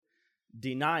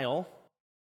Denial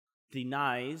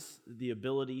denies the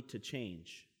ability to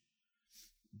change.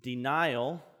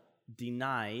 Denial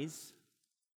denies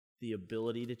the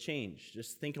ability to change.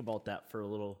 Just think about that for a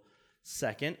little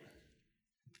second.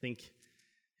 Think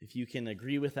if you can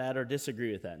agree with that or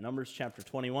disagree with that. Numbers chapter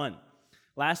 21.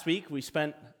 Last week, we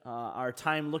spent our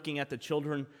time looking at the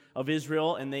children of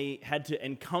Israel, and they had to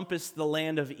encompass the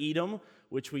land of Edom,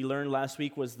 which we learned last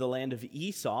week was the land of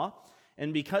Esau.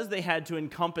 And because they had to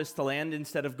encompass the land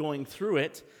instead of going through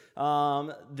it,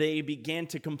 they began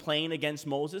to complain against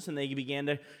Moses, and they began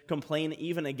to complain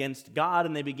even against God,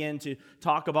 and they began to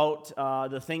talk about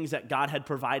the things that God had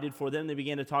provided for them. They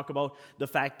began to talk about the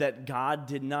fact that God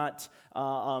did not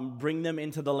bring them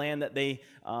into the land that they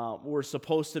were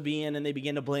supposed to be in, and they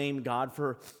began to blame God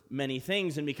for many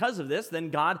things. And because of this, then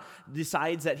God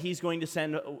decides that he's going to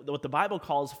send what the Bible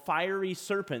calls fiery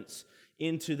serpents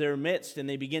into their midst, and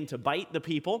they begin to bite the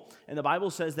people, and the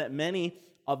Bible says that many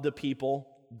of the people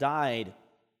died.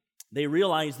 They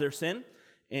realize their sin,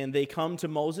 and they come to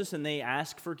Moses, and they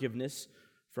ask forgiveness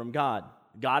from God.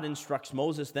 God instructs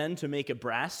Moses then to make a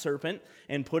brass serpent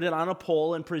and put it on a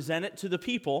pole and present it to the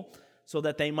people so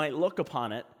that they might look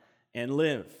upon it and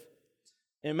live.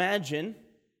 Imagine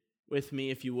with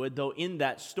me, if you would, though, in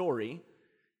that story,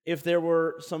 if there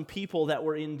were some people that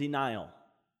were in denial.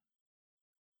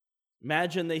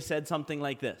 Imagine they said something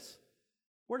like this: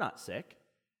 "We're not sick.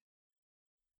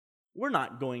 We're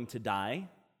not going to die."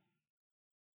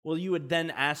 Well, you would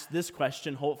then ask this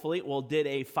question, hopefully, well, did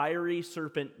a fiery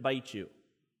serpent bite you?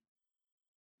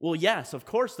 Well, yes, of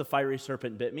course the fiery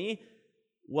serpent bit me.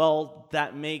 Well,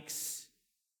 that makes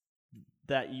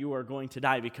that you are going to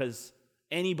die, because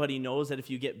anybody knows that if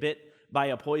you get bit by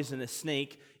a poisonous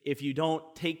snake, if you don't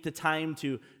take the time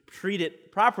to treat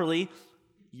it properly,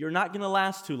 you're not going to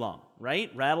last too long, right?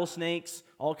 Rattlesnakes,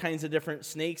 all kinds of different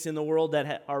snakes in the world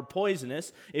that are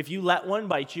poisonous. If you let one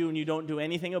bite you and you don't do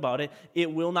anything about it,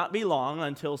 it will not be long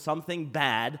until something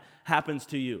bad happens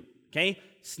to you, okay?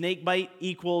 Snake bite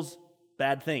equals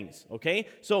bad things, okay?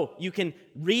 So you can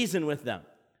reason with them.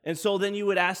 And so then you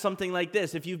would ask something like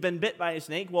this: if you've been bit by a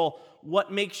snake, well, what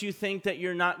makes you think that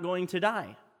you're not going to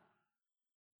die?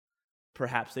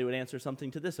 Perhaps they would answer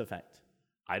something to this effect: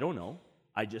 I don't know.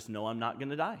 I just know I'm not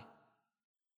going to die.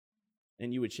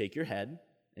 And you would shake your head,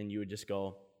 and you would just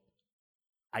go,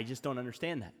 I just don't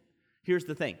understand that. Here's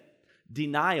the thing.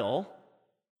 Denial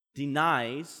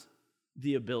denies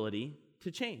the ability to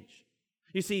change.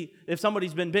 You see, if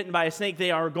somebody's been bitten by a snake,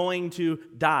 they are going to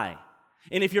die.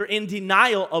 And if you're in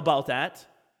denial about that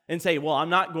and say, well, I'm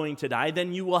not going to die,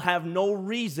 then you will have no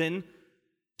reason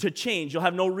to change. You'll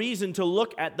have no reason to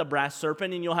look at the brass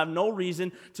serpent, and you'll have no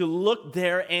reason to look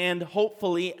there and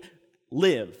hopefully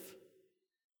live.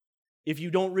 If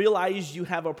you don't realize you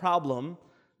have a problem,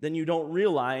 then you don't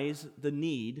realize the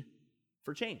need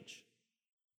for change.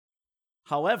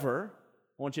 However,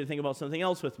 I want you to think about something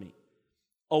else with me.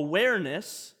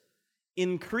 Awareness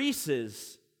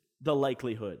increases the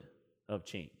likelihood of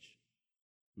change.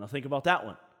 Now think about that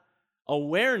one.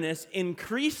 Awareness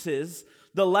increases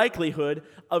the likelihood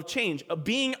of change, of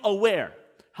being aware.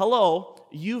 Hello,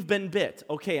 you've been bit.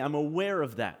 Okay, I'm aware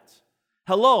of that.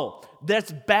 Hello,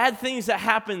 that's bad things that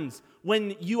happens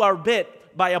when you are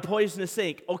bit by a poisonous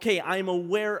snake. Okay, I'm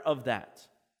aware of that.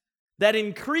 That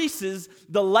increases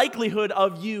the likelihood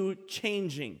of you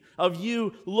changing, of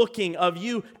you looking, of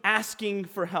you asking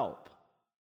for help.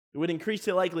 It would increase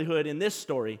the likelihood in this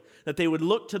story that they would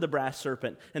look to the brass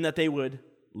serpent and that they would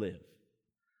live.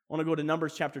 I want to go to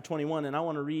Numbers chapter 21, and I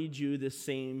want to read you this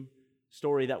same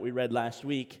story that we read last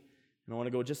week, and I want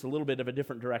to go just a little bit of a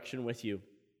different direction with you.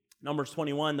 Numbers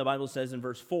 21, the Bible says in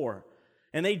verse 4,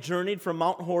 "And they journeyed from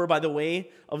Mount Hor by the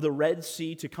way of the Red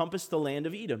Sea to compass the land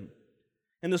of Edom.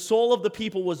 And the soul of the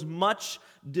people was much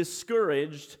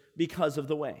discouraged because of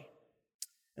the way.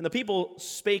 And the people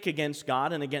spake against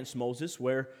God and against Moses,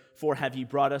 Wherefore have ye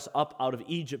brought us up out of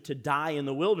Egypt to die in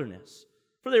the wilderness?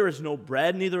 For there is no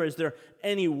bread, neither is there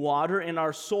any water, and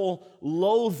our soul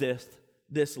loatheth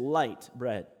this light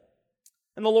bread.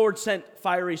 And the Lord sent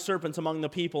fiery serpents among the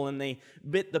people, and they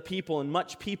bit the people, and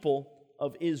much people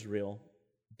of Israel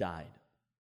died.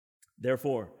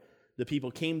 Therefore the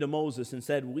people came to Moses and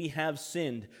said, We have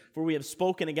sinned, for we have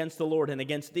spoken against the Lord and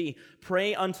against thee.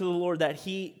 Pray unto the Lord that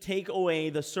he take away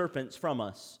the serpents from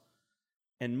us.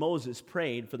 And Moses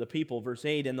prayed for the people." Verse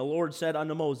 8, "And the Lord said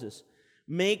unto Moses,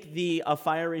 Make thee a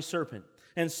fiery serpent,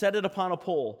 and set it upon a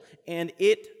pole, and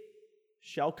it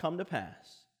shall come to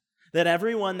pass, that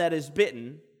everyone that is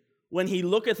bitten, when he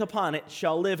looketh upon it,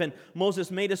 shall live. And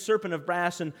Moses made a serpent of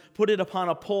brass, and put it upon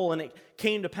a pole, and it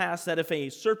came to pass that if a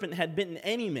serpent had bitten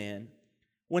any man,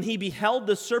 When he beheld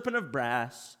the serpent of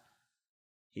brass,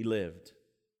 he lived.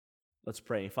 Let's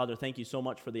pray. Father, thank you so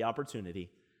much for the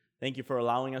opportunity. Thank you for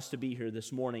allowing us to be here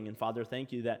this morning. And Father,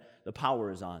 thank you that the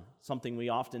power is on, something we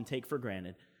often take for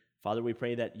granted. Father, we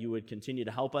pray that you would continue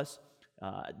to help us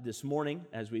this morning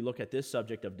as we look at this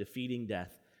subject of defeating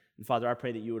death. And Father, I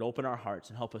pray that you would open our hearts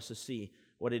and help us to see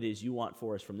what it is you want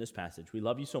for us from this passage. We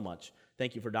love you so much.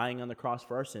 Thank you for dying on the cross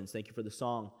for our sins. Thank you for the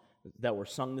song that were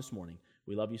sung this morning.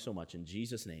 We love you so much. In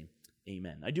Jesus' name,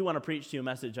 amen. I do want to preach to you a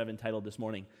message I've entitled this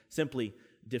morning, simply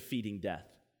Defeating Death.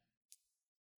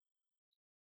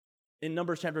 In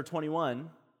Numbers chapter 21,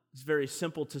 it's very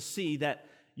simple to see that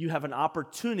you have an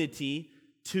opportunity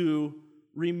to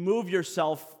remove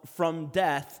yourself from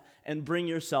death and bring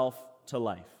yourself to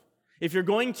life. If you're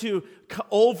going to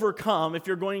overcome, if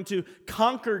you're going to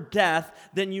conquer death,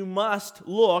 then you must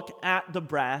look at the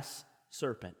brass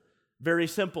serpent. Very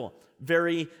simple,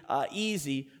 very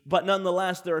easy, but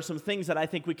nonetheless, there are some things that I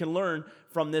think we can learn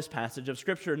from this passage of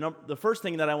Scripture. The first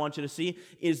thing that I want you to see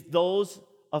is those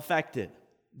affected.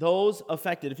 Those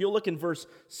affected. If you look in verse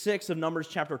 6 of Numbers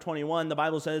chapter 21, the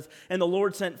Bible says, "And the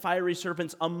Lord sent fiery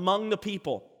serpents among the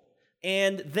people,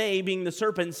 and they, being the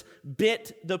serpents,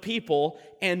 bit the people,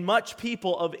 and much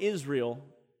people of Israel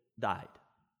died."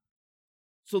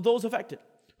 So those affected.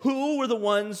 Who were the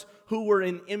ones who were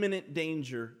in imminent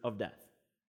danger of death?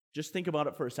 Just think about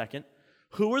it for a second.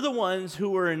 Who were the ones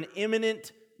who were in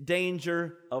imminent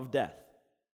danger of death?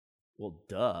 Well,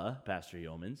 duh, Pastor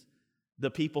Yeomans.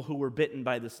 The people who were bitten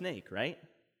by the snake, right?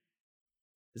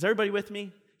 Is everybody with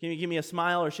me? Can you give me a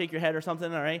smile or shake your head or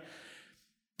something, all right?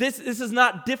 This is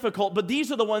not difficult, but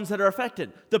these are the ones that are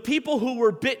affected. The people who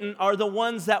were bitten are the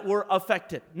ones that were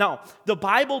affected. Now, the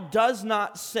Bible does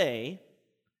not say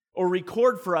or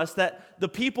record for us that the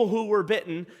people who were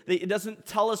bitten, it doesn't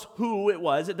tell us who it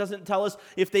was. It doesn't tell us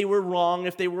if they were wrong,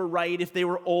 if they were right, if they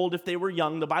were old, if they were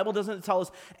young. The Bible doesn't tell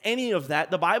us any of that.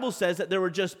 The Bible says that there were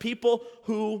just people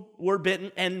who were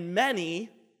bitten, and many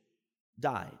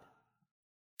died.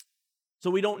 So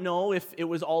we don't know if it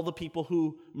was all the people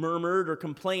who murmured or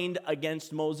complained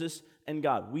against Moses and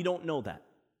God. We don't know that.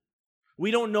 We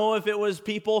don't know if it was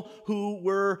people who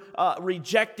were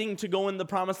rejecting to go in the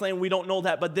promised land. We don't know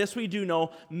that. But this we do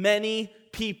know, many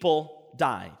people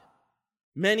died.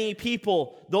 Many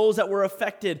people, those that were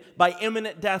affected by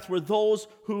imminent death, were those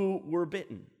who were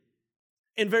bitten.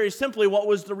 And very simply, what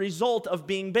was the result of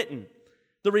being bitten?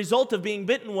 The result of being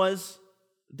bitten was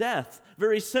death.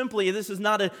 Very simply, this is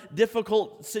not a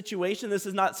difficult situation. This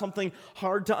is not something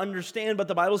hard to understand. But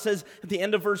the Bible says at the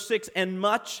end of verse 6, "And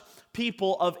much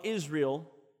people of Israel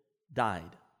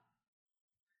died."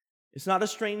 It's not a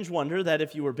strange wonder that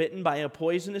if you were bitten by a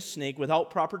poisonous snake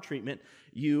without proper treatment,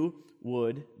 you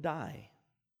would die.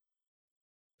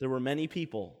 There were many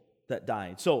people that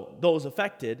died. So those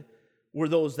affected were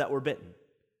those that were bitten.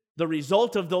 The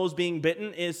result of those being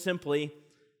bitten is simply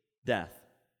death.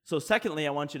 So secondly,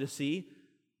 I want you to see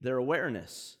their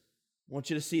awareness. I want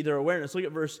you to see their awareness. Look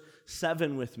at verse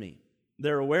 7 with me.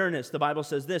 Their awareness. The Bible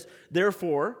says this,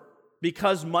 "Therefore,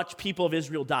 because much people of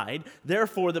Israel died,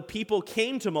 therefore the people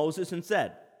came to Moses and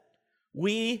said,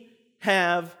 'We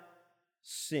have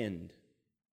sinned.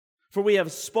 For we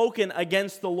have spoken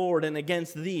against the Lord and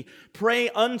against thee. Pray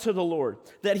unto the Lord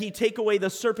that he take away the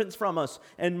serpents from us.'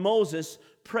 And Moses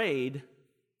prayed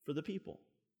for the people."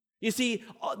 You see,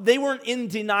 they weren't in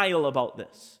denial about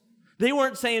this. They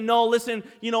weren't saying, "No, listen,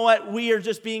 you know what? We are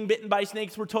just being bitten by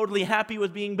snakes. We're totally happy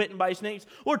with being bitten by snakes.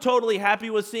 We're totally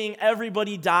happy with seeing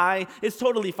everybody die. It's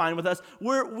totally fine with us.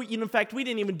 In fact, we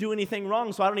didn't even do anything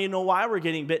wrong, so I don't even know why we're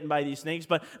getting bitten by these snakes."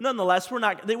 But nonetheless,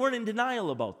 they weren't in denial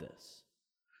about this.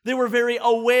 They were very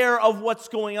aware of what's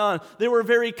going on. They were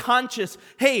very conscious.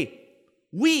 Hey,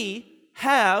 we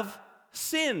have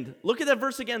sinned. Look at that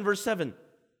verse again, verse 7.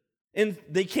 "And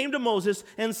they came to Moses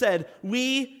and said,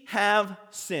 'We have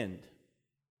sinned.'"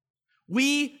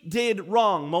 We did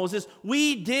wrong, Moses.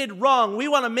 We did wrong. We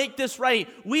want to make this right.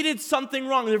 We did something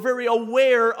wrong. They're very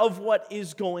aware of what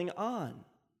is going on.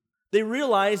 They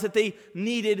realized that they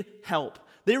needed help.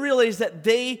 They realized that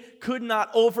they could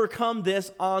not overcome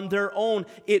this on their own.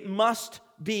 It must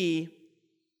be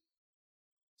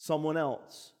someone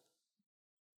else.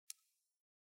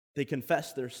 They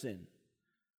confessed their sin.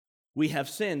 We have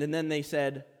sinned. And then they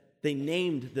said, they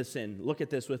named the sin. Look at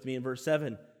this with me in verse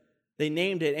 7. They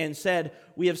named it and said,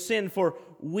 "We have sinned, for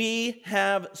we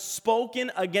have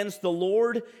spoken against the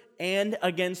Lord and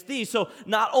against thee." So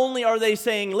not only are they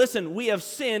saying, listen, we have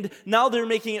sinned, now they're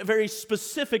making it very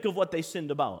specific of what they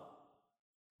sinned about.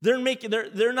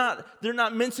 They're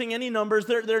not mincing any numbers.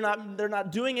 They're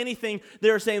not doing anything.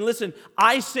 They're saying, listen,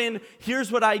 I sinned.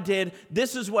 Here's what I did.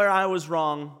 This is where I was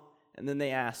wrong. And then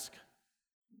they ask.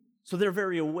 So they're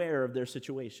very aware of their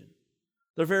situation.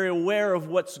 They're very aware of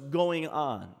what's going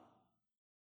on.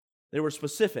 They were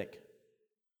specific.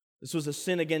 This was a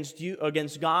sin against you,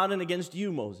 against God and against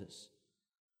you, Moses.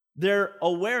 Their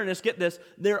awareness, get this,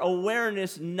 their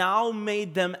awareness now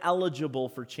made them eligible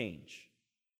for change.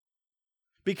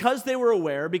 Because they were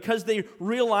aware, because they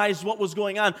realized what was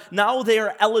going on, now they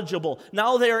are eligible.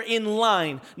 Now they are in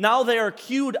line. Now they are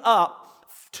queued up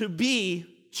to be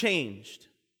changed.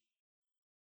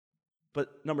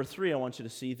 But number 3, I want you to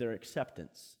see their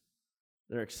acceptance.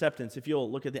 Their acceptance. If you'll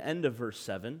look at the end of verse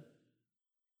 7,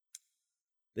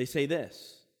 they say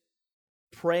this,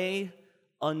 pray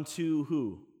unto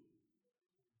who?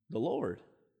 The Lord.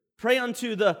 Pray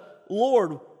unto the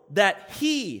Lord that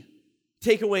He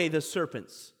take away the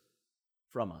serpents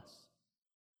from us.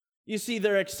 You see,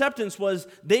 their acceptance was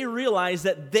they realized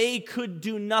that they could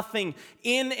do nothing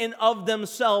in and of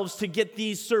themselves to get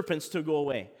these serpents to go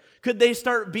away. Could they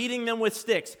start beating them with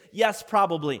sticks? Yes,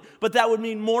 probably. But that would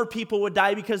mean more people would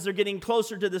die because they're getting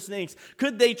closer to the snakes.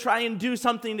 Could they try and do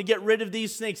something to get rid of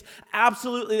these snakes?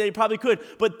 Absolutely, they probably could.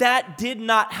 But that did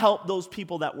not help those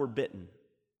people that were bitten.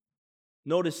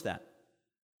 Notice that.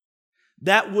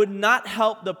 That would not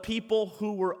help the people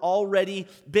who were already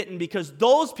bitten, because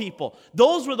those people,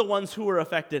 those were the ones who were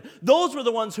affected. Those were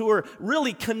the ones who were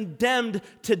really condemned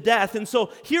to death. And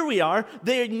so here we are.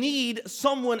 They need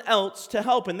someone else to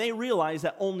help, and they realize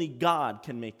that only God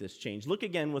can make this change. Look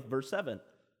again with verse 7.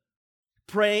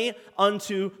 Pray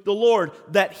unto the Lord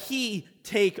that He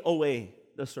take away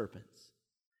the serpents.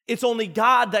 It's only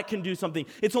God that can do something.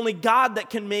 It's only God that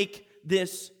can make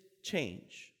this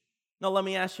change. Now, let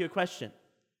me ask you a question.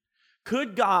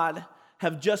 Could God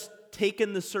have just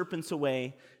taken the serpents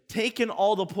away, taken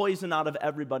all the poison out of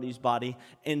everybody's body,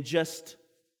 and just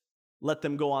let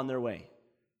them go on their way?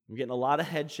 I'm getting a lot of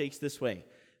head shakes this way.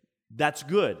 That's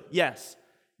good, yes.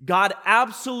 God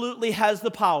absolutely has the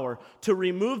power to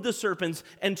remove the serpents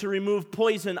and to remove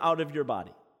poison out of your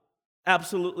body.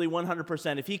 Absolutely,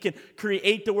 100%. If He can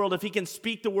create the world, if He can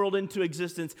speak the world into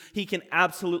existence, He can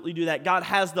absolutely do that. God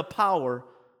has the power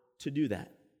to do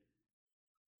that.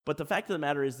 But the fact of the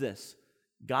matter is this: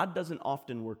 God doesn't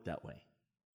often work that way.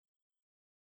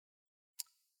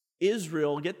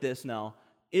 Israel, get this now,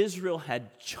 Israel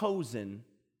had chosen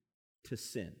to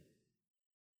sin.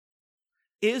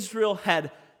 Israel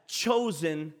had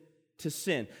chosen to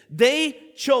sin. They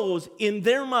chose in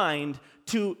their mind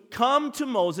to come to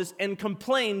Moses and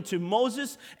complain to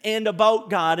Moses and about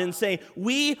God and say,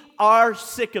 we are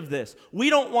sick of this. We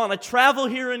don't want to travel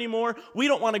here anymore. We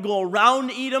don't want to go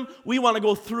around Edom. We want to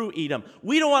go through Edom.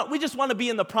 We just want to be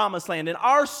in the promised land. And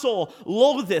our soul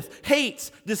loatheth,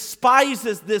 hates,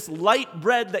 despises this light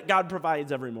bread that God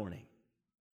provides every morning.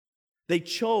 They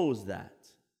chose that.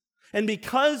 And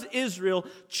because Israel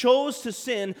chose to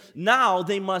sin, now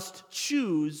they must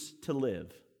choose to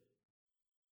live.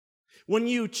 When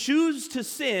you choose to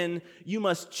sin, you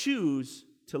must choose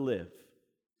to live.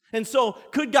 And so,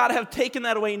 could God have taken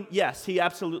that away? Yes, He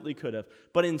absolutely could have.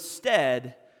 But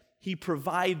instead, He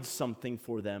provides something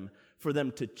for them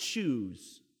to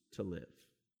choose to live.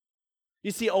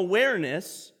 You see,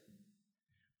 awareness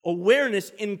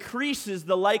increases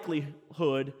the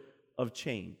likelihood of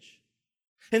change.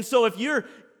 And so if you're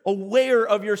aware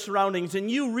of your surroundings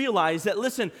and you realize that,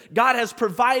 listen, God has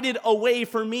provided a way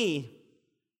for me,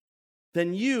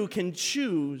 then you can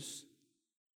choose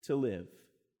to live.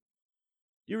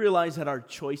 You realize that our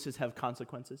choices have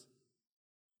consequences?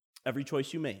 Every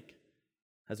choice you make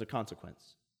has a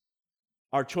consequence.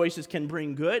 Our choices can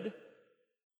bring good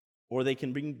or they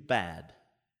can bring bad.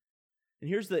 And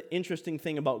here's the interesting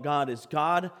thing about God is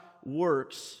God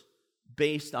works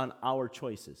based on our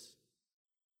choices.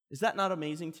 Is that not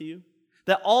amazing to you?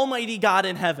 That Almighty God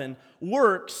in heaven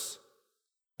works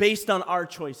based on our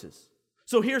choices.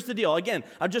 So here's the deal. Again,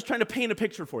 I'm just trying to paint a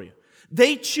picture for you.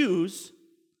 They choose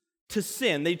to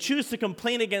sin. They choose to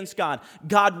complain against God.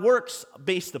 God works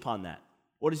based upon that.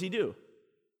 What does He do?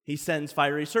 He sends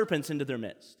fiery serpents into their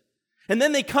midst. And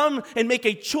then they come and make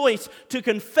a choice to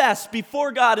confess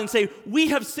before God and say, we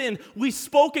have sinned. We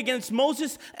spoke against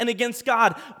Moses and against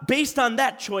God. Based on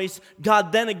that choice,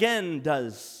 God then again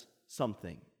does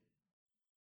something.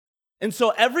 And so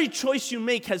every choice you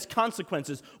make has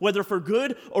consequences, whether for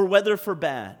good or whether for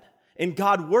bad. And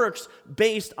God works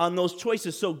based on those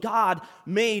choices. So God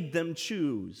made them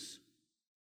choose.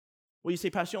 Well, you say,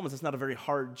 Pastor Yomas, that's not a very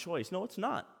hard choice. No, it's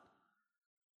not.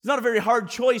 It's not a very hard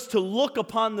choice to look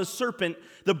upon the serpent,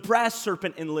 the brass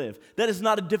serpent, and live. That is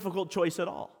not a difficult choice at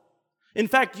all. In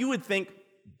fact, you would think,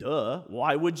 duh,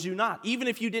 why would you not? Even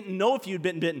if you didn't know if you'd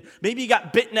been bitten. Maybe you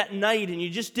got bitten at night and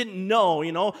you just didn't know,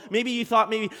 Maybe you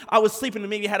thought maybe I was sleeping and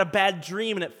maybe you had a bad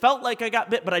dream and it felt like I got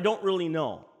bit, but I don't really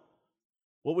know.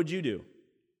 What would you do?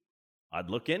 I'd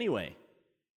look anyway.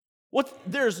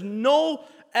 There's no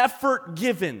effort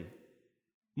given,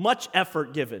 much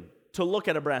effort given, to look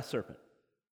at a brass serpent.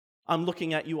 I'm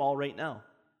looking at you all right now.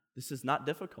 This is not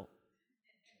difficult.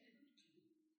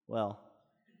 Well,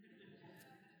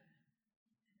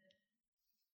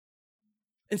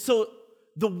 and so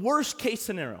the worst case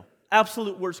scenario,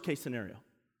 absolute worst case scenario,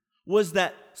 was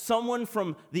that someone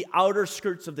from the outer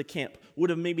skirts of the camp would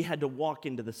have maybe had to walk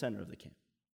into the center of the camp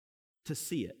to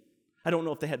see it. I don't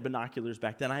know if they had binoculars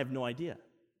back then. I have no idea.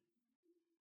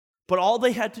 But all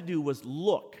they had to do was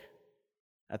look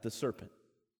at the serpent,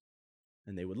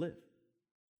 and they would live.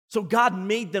 So God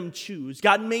made them choose.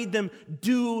 God made them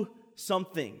do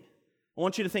something. I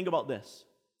want you to think about this.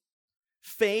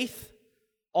 Faith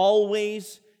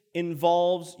always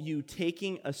involves you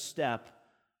taking a step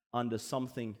onto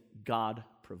something God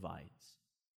provides.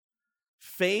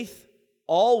 Faith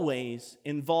always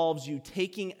involves you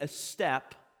taking a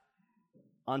step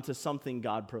onto something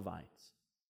God provides.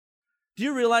 Do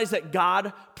you realize that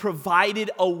God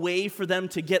provided a way for them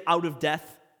to get out of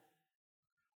death?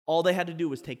 All they had to do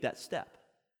was take that step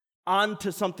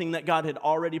onto something that God had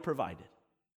already provided.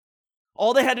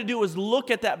 All they had to do was look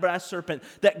at that brass serpent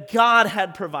that God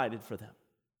had provided for them.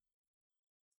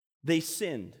 They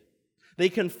sinned. They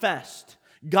confessed.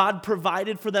 God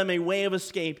provided for them a way of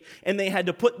escape, and they had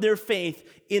to put their faith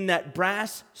in that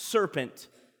brass serpent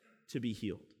to be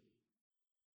healed.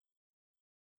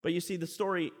 But you see, the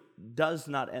story does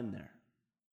not end there.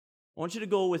 I want you to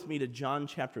go with me to John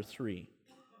chapter 3.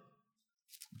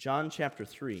 John chapter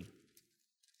 3.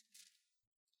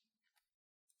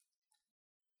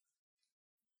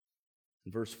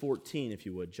 Verse 14, if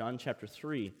you would. John chapter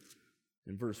 3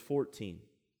 and verse 14.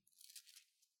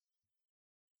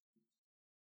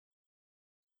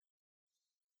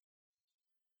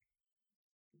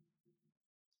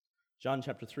 John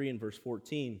chapter 3 and verse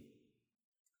 14.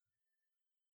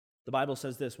 The Bible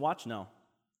says this, watch now.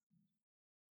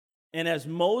 And as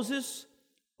Moses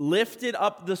lifted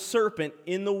up the serpent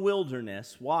in the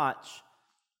wilderness, watch,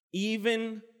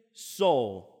 even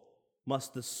so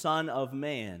must the Son of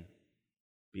Man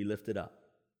be lifted up.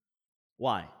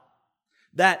 Why?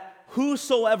 That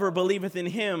whosoever believeth in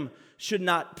him should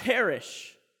not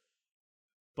perish,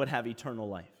 but have eternal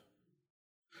life.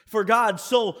 For God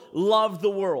so loved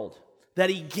the world that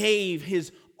he gave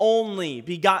his only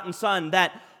begotten Son,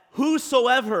 that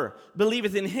whosoever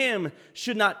believeth in him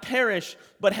should not perish,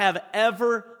 but have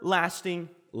everlasting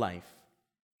life.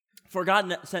 For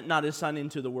God sent not his Son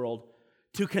into the world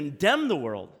to condemn the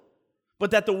world,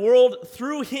 but that the world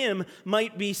through him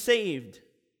might be saved.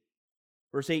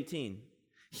 Verse 18,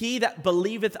 he that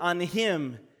believeth on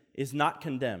him is not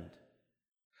condemned,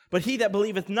 but he that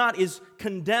believeth not is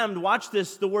condemned. Watch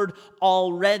this, the word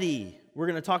already. We're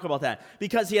going to talk about that.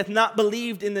 Because he hath not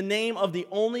believed in the name of the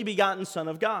only begotten Son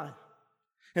of God.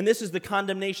 And this is the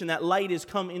condemnation, that light is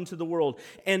come into the world,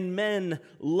 and men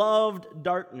loved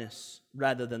darkness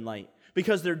rather than light,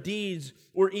 because their deeds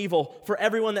were evil. For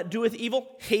everyone that doeth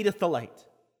evil hateth the light,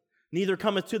 neither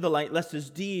cometh to the light, lest his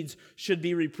deeds should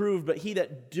be reproved. But he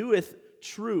that doeth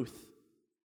truth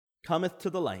cometh to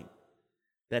the light,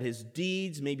 that his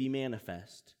deeds may be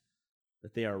manifest,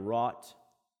 that they are wrought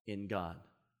in God.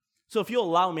 So if you'll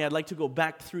allow me, I'd like to go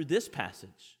back through this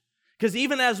passage. Because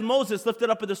even as Moses lifted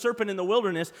up the serpent in the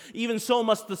wilderness, even so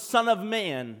must the Son of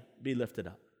Man be lifted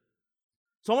up.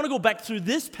 So I want to go back through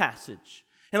this passage,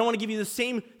 and I want to give you the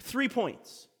same 3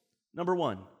 points. Number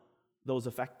 1, those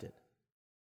affected.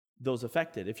 Those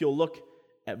affected. If you'll look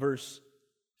at verse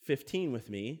 15 with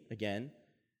me again,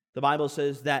 the Bible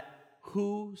says that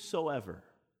whosoever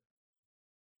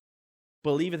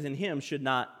believeth in him should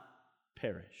not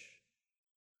perish.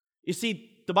 You see,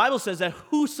 the Bible says that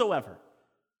whosoever.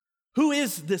 Who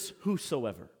is this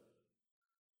whosoever?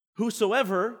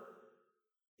 Whosoever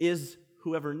is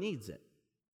whoever needs it.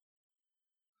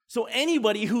 So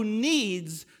anybody who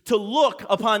needs to look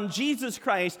upon Jesus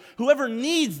Christ, whoever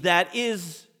needs that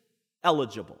is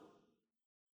eligible.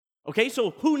 Okay,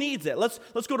 so who needs it? Let's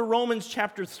go to Romans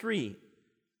chapter 3.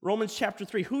 Romans chapter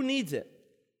 3. Who needs it?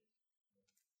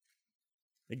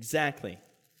 Exactly.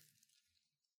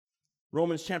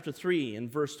 Romans chapter 3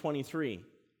 and verse 23.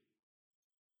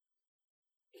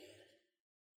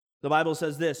 The Bible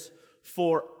says this,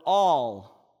 for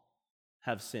all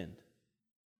have sinned.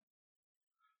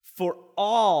 For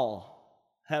all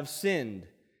have sinned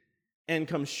and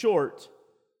come short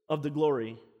of the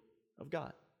glory of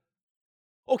God.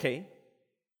 Okay,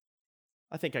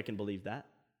 I think I can believe that.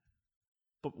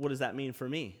 But what does that mean for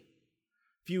me?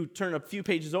 If you turn a few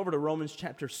pages over to Romans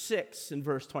chapter 6 and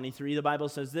verse 23, the Bible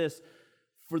says this,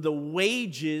 "For the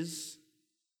wages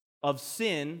of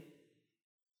sin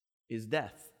is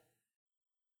death."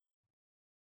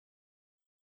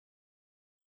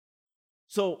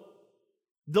 So,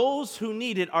 those who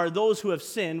need it are those who have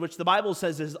sinned, which the Bible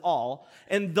says is all.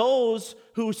 And those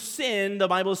who sin, the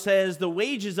Bible says the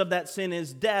wages of that sin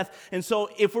is death. And so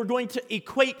if we're going to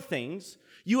equate things,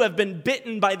 you have been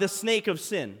bitten by the snake of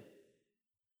sin.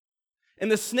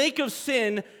 And the snake of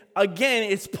sin,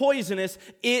 again, it's poisonous.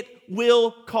 It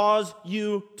will cause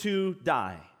you to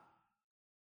die.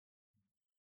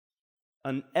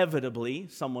 Inevitably,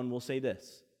 someone will say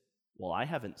this, "Well, I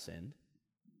haven't sinned.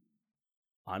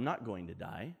 I'm not going to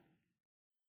die."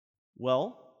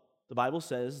 Well, the Bible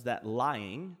says that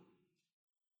lying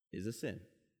is a sin.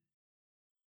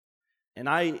 And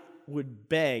I would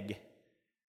beg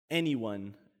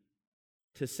anyone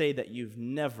to say that you've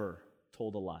never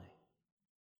told a lie.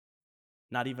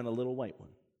 Not even a little white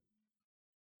one.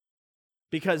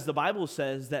 Because the Bible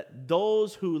says that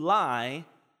those who lie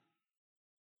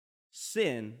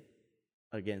sin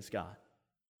against God.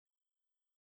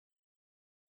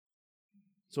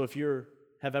 So if you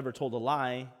have ever told a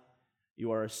lie,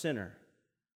 you are a sinner.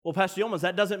 Well, Pastor Yomas,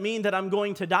 that doesn't mean that I'm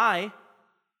going to die.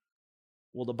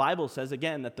 Well, the Bible says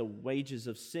again that the wages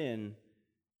of sin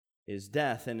is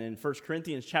death. And in 1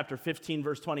 Corinthians chapter 15,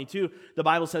 verse 22, the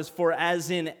Bible says, "For as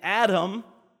in Adam,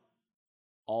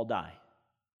 all die."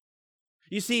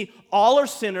 You see, all are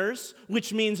sinners,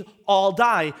 which means all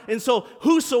die. And so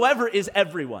whosoever is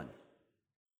everyone.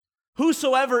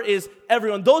 Whosoever is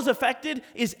everyone. Those affected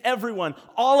is everyone.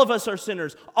 All of us are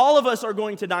sinners. All of us are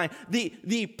going to die.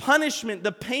 The punishment,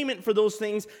 the payment for those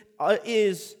things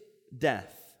is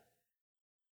death.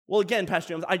 Well, again,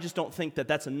 Pastor Jones, I just don't think that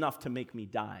that's enough to make me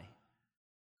die.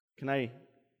 Can I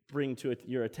bring to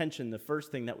your attention the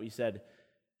first thing that we said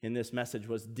in this message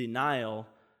was denial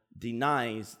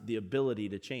denies the ability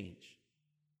to change.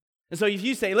 And so if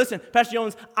you say, "Listen, Pastor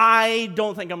Jones, I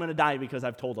don't think I'm going to die because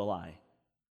I've told a lie."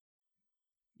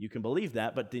 You can believe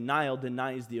that, but denial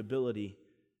denies the ability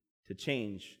to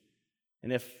change.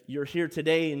 And if you're here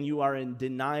today and you are in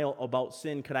denial about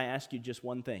sin, could I ask you just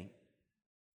one thing?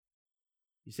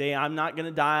 You say, "I'm not going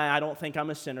to die. I don't think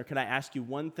I'm a sinner." Could I ask you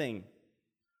one thing?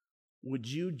 Would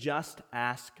you just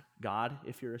ask God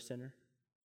if you're a sinner?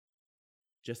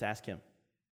 Just ask Him.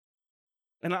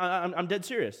 And I'm dead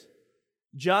serious.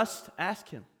 Just ask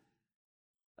Him.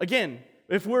 Again,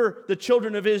 if we're the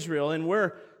children of Israel and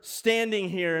we're standing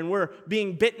here and we're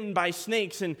being bitten by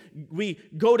snakes and we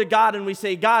go to God and we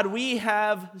say, "God, we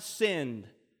have sinned."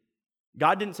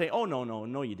 God didn't say, "Oh,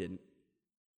 no, you didn't."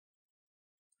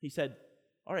 He said,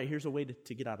 "All right, here's a way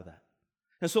to get out of that."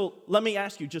 And so let me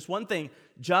ask you just one thing.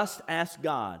 Just ask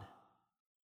God.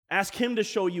 Ask Him to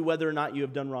show you whether or not you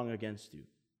have done wrong against Him.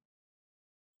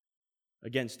 I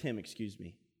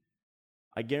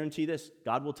guarantee this,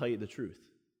 God will tell you the truth.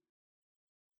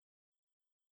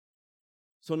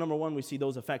 So number one, we see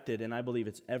those affected, and I believe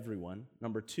it's everyone.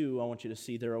 Number two, I want you to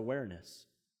see their awareness.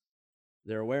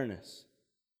 Their awareness.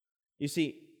 You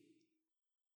see,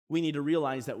 we need to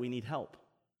realize that we need help.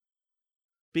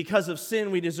 Because of sin,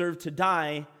 we deserve to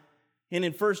die. And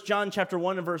in 1 John chapter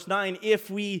 1 and verse 9, if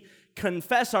we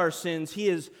confess our sins, He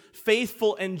is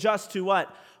faithful and just to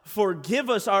what?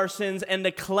 Forgive us our sins and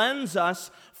to cleanse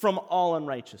us from all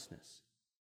unrighteousness.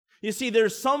 You see,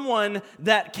 there's someone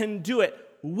that can do it.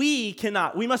 We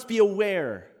cannot. We must be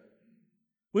aware.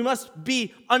 We must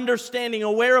be understanding,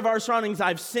 aware of our surroundings.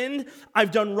 I've sinned,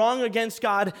 I've done wrong against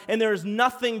God, and there is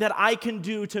nothing that I can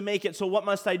do to make it. So what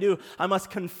must I do? I must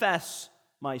confess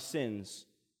my sins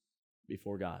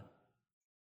before God.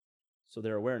 So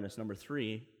their awareness. Number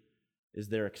three is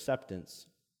their acceptance.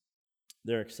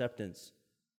 Their acceptance.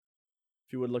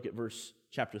 If you would look at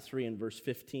chapter 3 and verse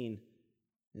 15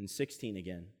 and 16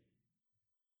 again.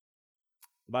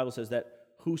 The Bible says that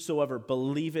whosoever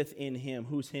believeth in Him,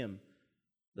 who's Him?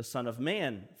 The Son of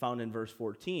Man, found in verse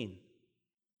 14.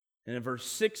 And in verse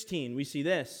 16, we see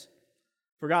this.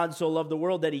 For God so loved the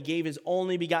world that He gave His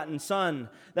only begotten Son,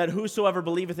 that whosoever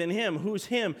believeth in Him, who's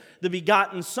Him? The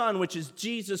begotten Son, which is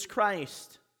Jesus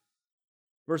Christ.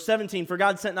 Verse 17, for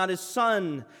God sent not His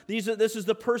Son. This is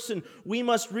the person. We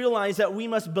must realize that we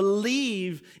must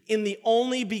believe in the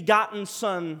only begotten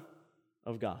Son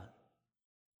of God.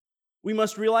 We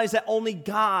must realize that only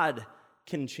God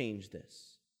can change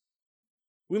this.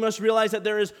 We must realize that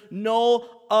there is no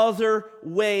other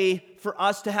way for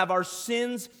us to have our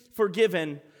sins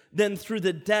forgiven than through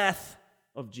the death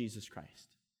of Jesus Christ.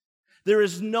 There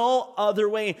is no other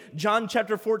way. John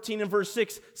chapter 14 and verse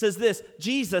 6 says this.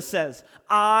 Jesus says,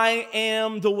 I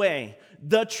am the way,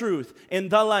 the truth, and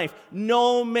the life.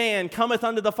 No man cometh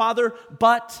unto the Father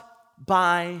but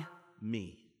by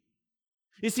me.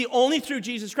 You see, only through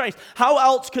Jesus Christ. How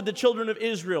else could the children of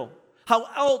Israel, how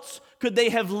else could they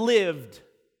have lived?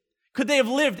 Could they have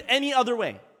lived any other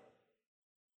way?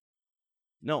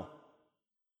 No.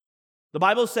 The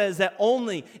Bible says that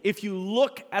only if you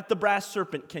look at the brass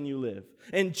serpent can you live.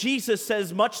 And Jesus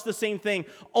says much the same thing.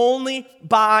 Only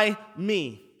by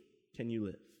me can you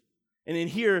live. And in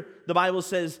here, the Bible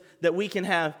says that we can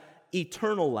have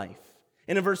eternal life.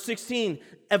 And in verse 16,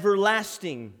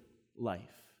 everlasting life.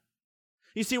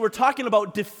 You see, we're talking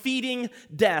about defeating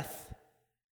death.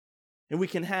 And we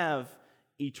can have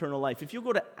eternal life. If you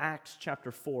go to Acts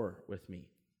chapter 4 with me.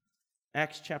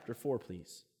 Acts chapter 4,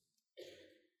 please.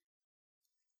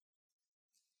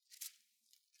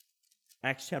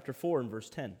 Acts chapter 4 and verse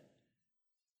 10.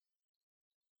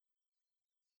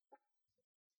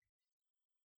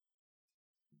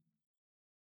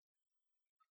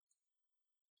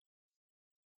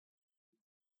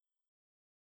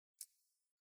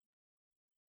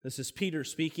 This is Peter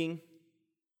speaking.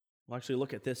 We'll actually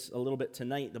look at this a little bit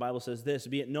tonight. The Bible says this,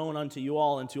 be it known unto you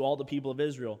all and to all the people of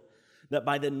Israel, that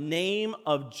by the name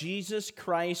of Jesus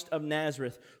Christ of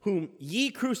Nazareth, whom ye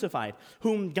crucified,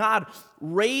 whom God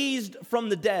raised from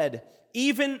the dead,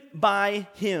 even by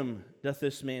him doth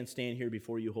this man stand here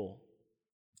before you whole.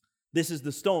 This is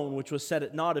the stone which was set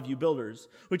at naught of you builders,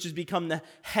 which has become the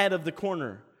head of the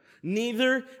corner.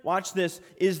 Neither, watch this,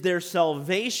 is there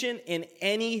salvation in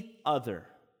any other.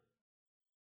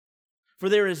 For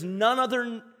there is none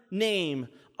other name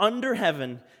under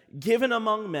heaven given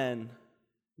among men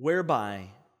whereby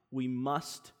we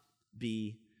must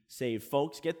be saved.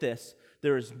 Folks, get this.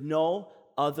 There is no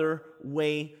other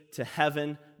way to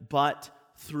heaven but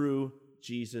through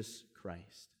Jesus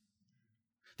Christ.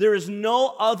 There is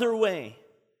no other way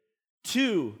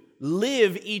to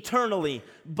live eternally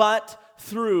but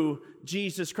through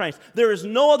Jesus Christ. There is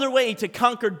no other way to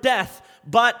conquer death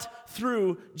but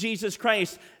through Jesus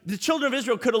Christ. The children of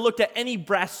Israel could have looked at any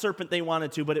brass serpent they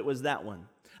wanted to, but it was that one.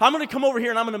 I'm going to come over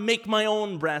here and I'm going to make my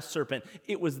own brass serpent.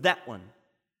 It was that one.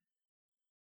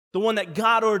 The one that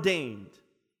God ordained.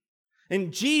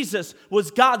 And Jesus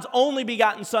was God's only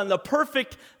begotten Son, the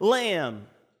perfect Lamb.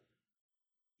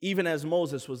 Even as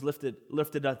Moses was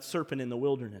lifted a serpent in the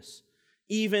wilderness,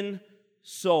 even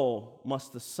so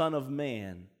must the Son of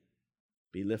Man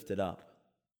be lifted up.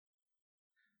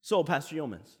 So, Pastor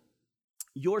Yeomans,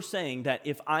 you're saying that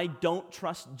if I don't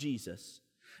trust Jesus,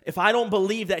 if I don't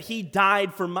believe that he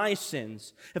died for my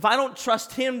sins, if I don't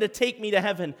trust him to take me to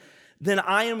heaven, then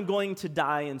I am going to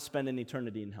die and spend an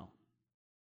eternity in hell.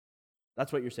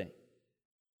 That's what you're saying.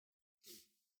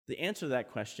 The answer to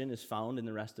that question is found in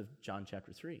the rest of John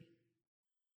chapter 3.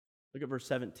 Look at verse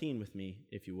 17 with me,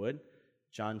 if you would.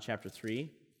 John chapter 3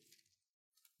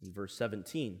 and verse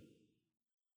 17.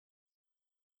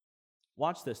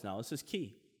 Watch this now. This is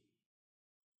key.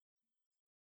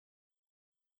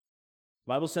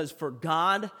 The Bible says, for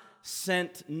God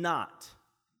sent not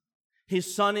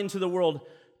his Son into the world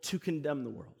to condemn the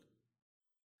world.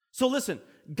 So listen,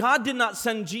 God did not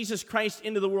send Jesus Christ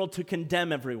into the world to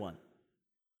condemn everyone.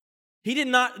 He did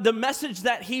not, the message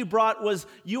that he brought was,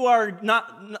 you are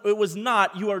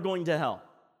going to hell.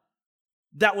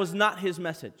 That was not his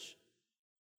message.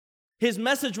 His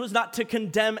message was not to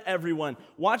condemn everyone.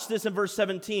 Watch this in verse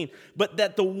 17. But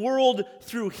that the world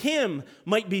through him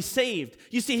might be saved.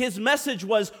 You see, his message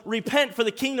was, repent, for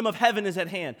the kingdom of heaven is at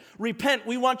hand. Repent,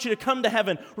 we want you to come to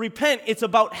heaven. Repent, it's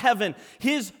about heaven.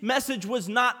 His message was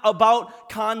not about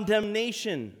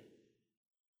condemnation.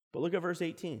 But look at verse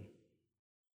 18.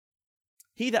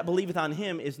 He that believeth on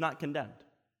him is not condemned.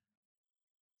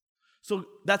 So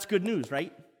that's good news,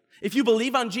 right? If you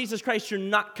believe on Jesus Christ, you're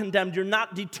not condemned. You're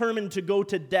not determined to go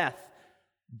to death.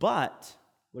 But,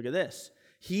 look at this.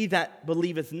 He that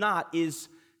believeth not is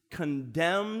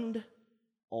condemned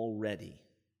already.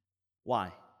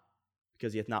 Why?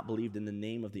 Because he hath not believed in the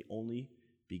name of the only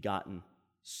begotten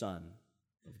Son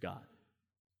of God.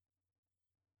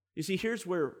 You see, here's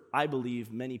where I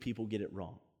believe many people get it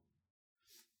wrong.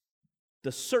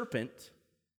 The serpent,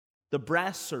 the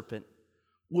brass serpent,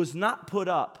 was not put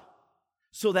up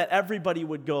so that everybody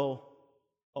would go,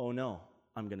 oh no,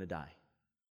 I'm going to die.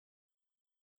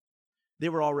 They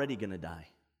were already going to die.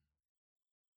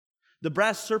 The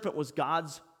brass serpent was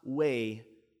God's way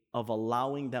of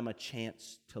allowing them a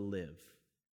chance to live.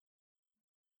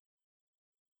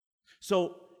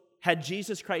 So, had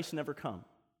Jesus Christ never come,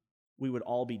 we would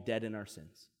all be dead in our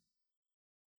sins.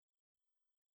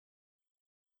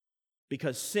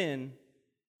 Because sin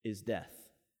is death.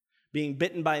 Being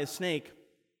bitten by a snake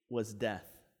was death.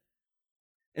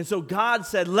 And so God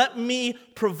said, let me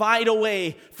provide a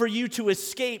way for you to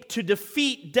escape, to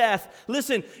defeat death.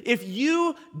 Listen, if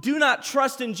you do not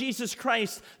trust in Jesus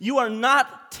Christ, you are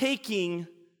not taking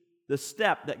the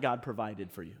step that God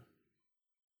provided for you.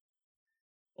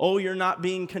 Oh, you're not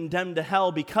being condemned to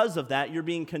hell because of that. You're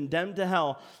being condemned to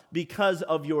hell because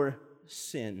of your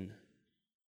sin.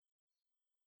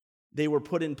 They were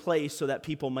put in place so that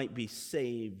people might be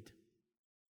saved.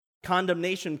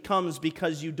 Condemnation comes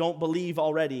because you don't believe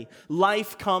already.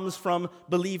 Life comes from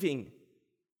believing.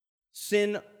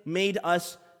 Sin made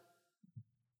us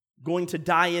going to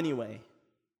die anyway.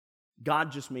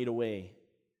 God just made a way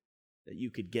that you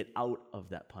could get out of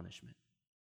that punishment.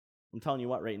 I'm telling you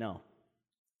what, right now,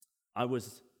 I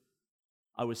was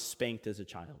spanked as a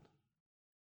child.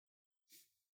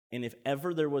 And if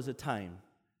ever there was a time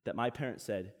that my parents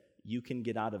said, you can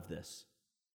get out of this,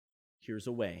 here's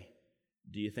a way,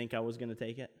 do you think I was going to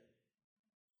take it?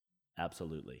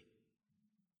 Absolutely.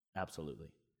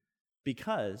 Absolutely.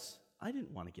 Because I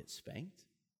didn't want to get spanked.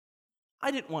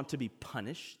 I didn't want to be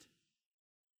punished.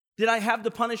 Did I have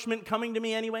the punishment coming to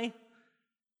me anyway?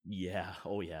 Yeah,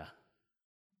 oh yeah.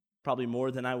 Probably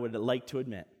more than I would like to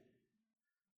admit.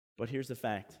 But here's the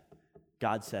fact.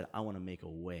 God said, I want to make a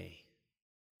way.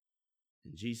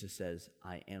 And Jesus says,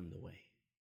 I am the way.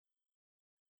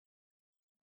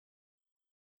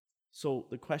 So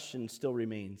the question still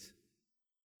remains,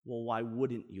 well, why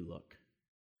wouldn't you look?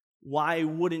 Why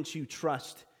wouldn't you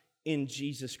trust in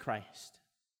Jesus Christ?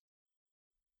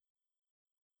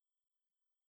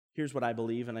 Here's what I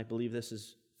believe, and I believe this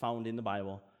is found in the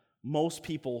Bible. Most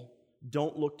people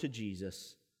don't look to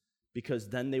Jesus because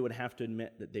then they would have to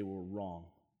admit that they were wrong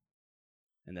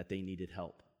and that they needed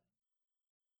help.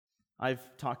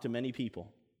 I've talked to many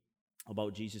people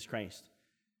about Jesus Christ,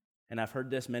 and I've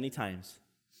heard this many times.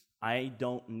 I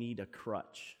don't need a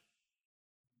crutch.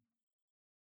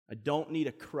 I don't need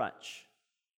a crutch.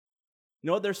 You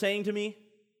know what they're saying to me?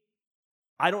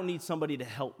 I don't need somebody to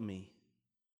help me.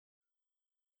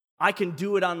 I can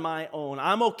do it on my own.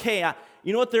 I'm okay.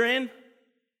 You know what they're in?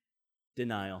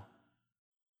 Denial.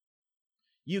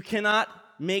 You cannot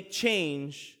make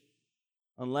change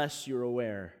unless you're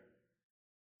aware.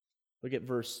 Look at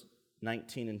verse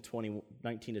 19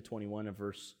 to 21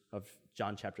 of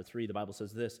John chapter 3. The Bible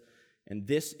says this, and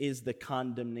this is the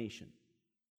condemnation.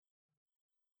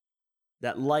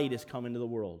 That light has come into the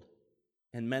world,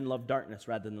 and men love darkness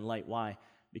rather than light. Why?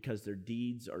 Because their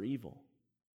deeds are evil.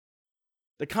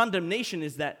 The condemnation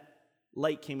is that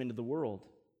light came into the world.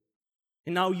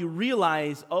 And now you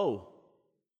realize, oh,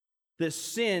 this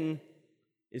sin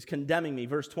is condemning me.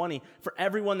 Verse 20, for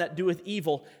everyone that doeth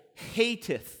evil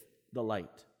hateth the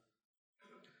light,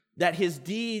 that his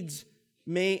deeds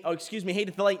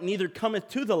hateth the light, neither cometh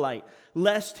to the light,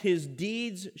 lest his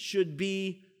deeds should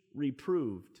be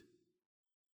reproved.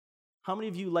 How many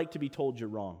of you like to be told you're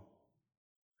wrong?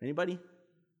 Anybody?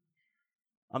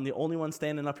 I'm the only one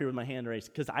standing up here with my hand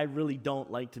raised because I really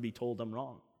don't like to be told I'm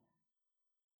wrong.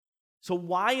 So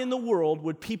why in the world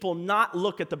would people not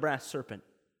look at the brass serpent?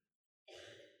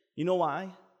 You know why?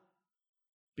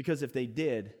 Because if they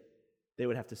did, they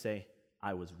would have to say,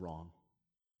 I was wrong.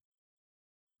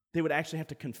 They would actually have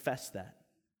to confess that.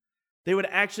 They would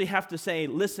actually have to say,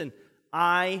 listen,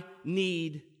 I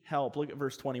need help. Look at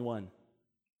verse 21.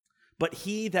 But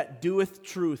he that doeth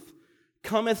truth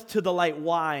cometh to the light.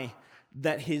 Why?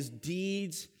 That his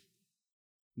deeds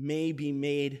may be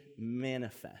made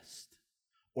manifest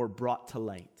or brought to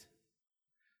light.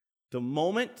 The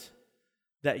moment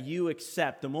that you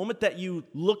accept, the moment that you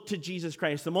look to Jesus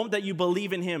Christ, the moment that you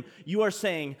believe in him, you are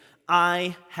saying,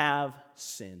 I have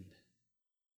sinned.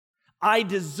 I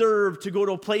deserve to go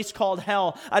to a place called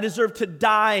hell. I deserve to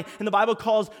die. And the Bible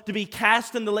calls to be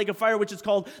cast in the lake of fire, which is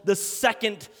called the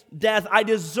second death. I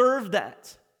deserve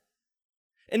that.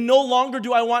 And no longer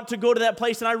do I want to go to that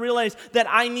place, and I realize that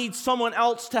I need someone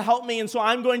else to help me. And so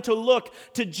I'm going to look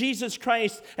to Jesus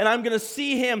Christ, and I'm going to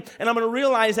see him, and I'm going to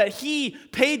realize that he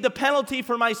paid the penalty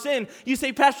for my sin. You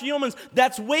say, Pastor Yeomans,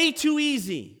 that's way too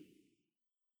easy.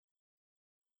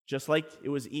 Just like it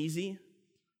was easy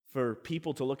for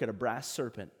people to look at a brass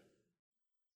serpent,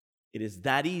 it is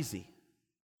that easy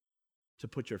to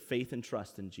put your faith and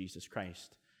trust in Jesus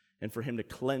Christ and for him to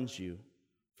cleanse you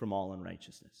from all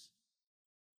unrighteousness.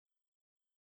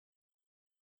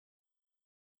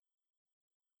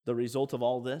 The result of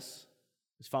all this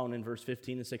is found in verse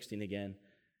 15 and 16 again.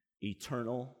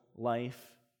 Eternal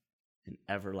life and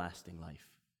everlasting life.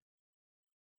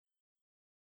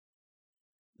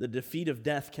 The defeat of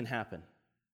death can happen.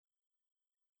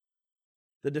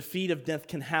 The defeat of death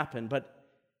can happen, but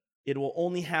it will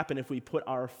only happen if we put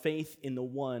our faith in the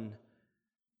one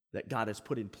that God has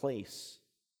put in place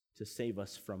to save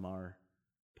us from our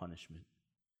punishment.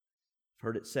 I've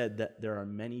heard it said that there are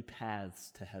many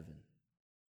paths to heaven.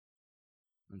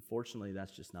 Unfortunately,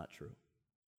 that's just not true.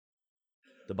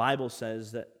 The Bible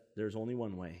says that there's only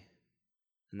one way,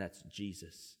 and that's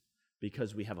Jesus,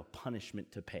 because we have a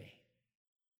punishment to pay.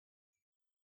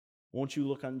 Won't you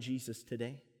look on Jesus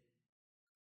today?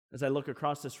 As I look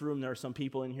across this room, there are some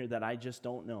people in here that I just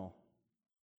don't know.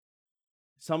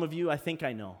 Some of you, I think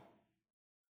I know.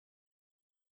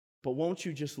 But won't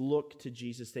you just look to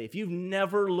Jesus today? If you've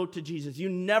never looked to Jesus, you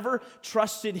never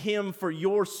trusted him for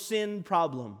your sin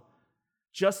problem,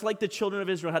 just like the children of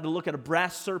Israel had to look at a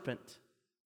brass serpent,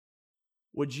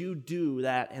 would you do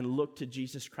that and look to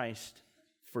Jesus Christ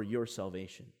for your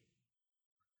salvation?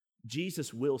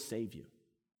 Jesus will save you,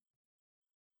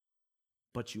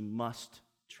 but you must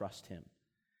trust him.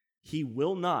 He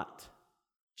will not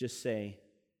just say,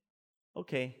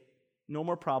 okay, no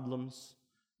more problems,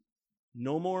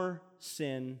 no more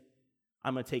sin.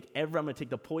 I'm going to take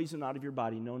the poison out of your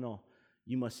body. No.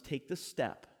 You must take the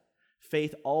step.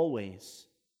 Faith always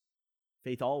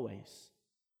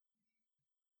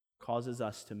causes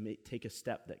us to take a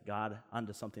step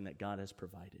onto something that God has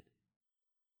provided.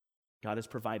 God has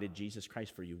provided Jesus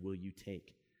Christ for you. Will you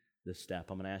take this step?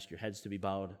 I'm going to ask your heads to be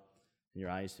bowed and your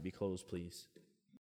eyes to be closed, please.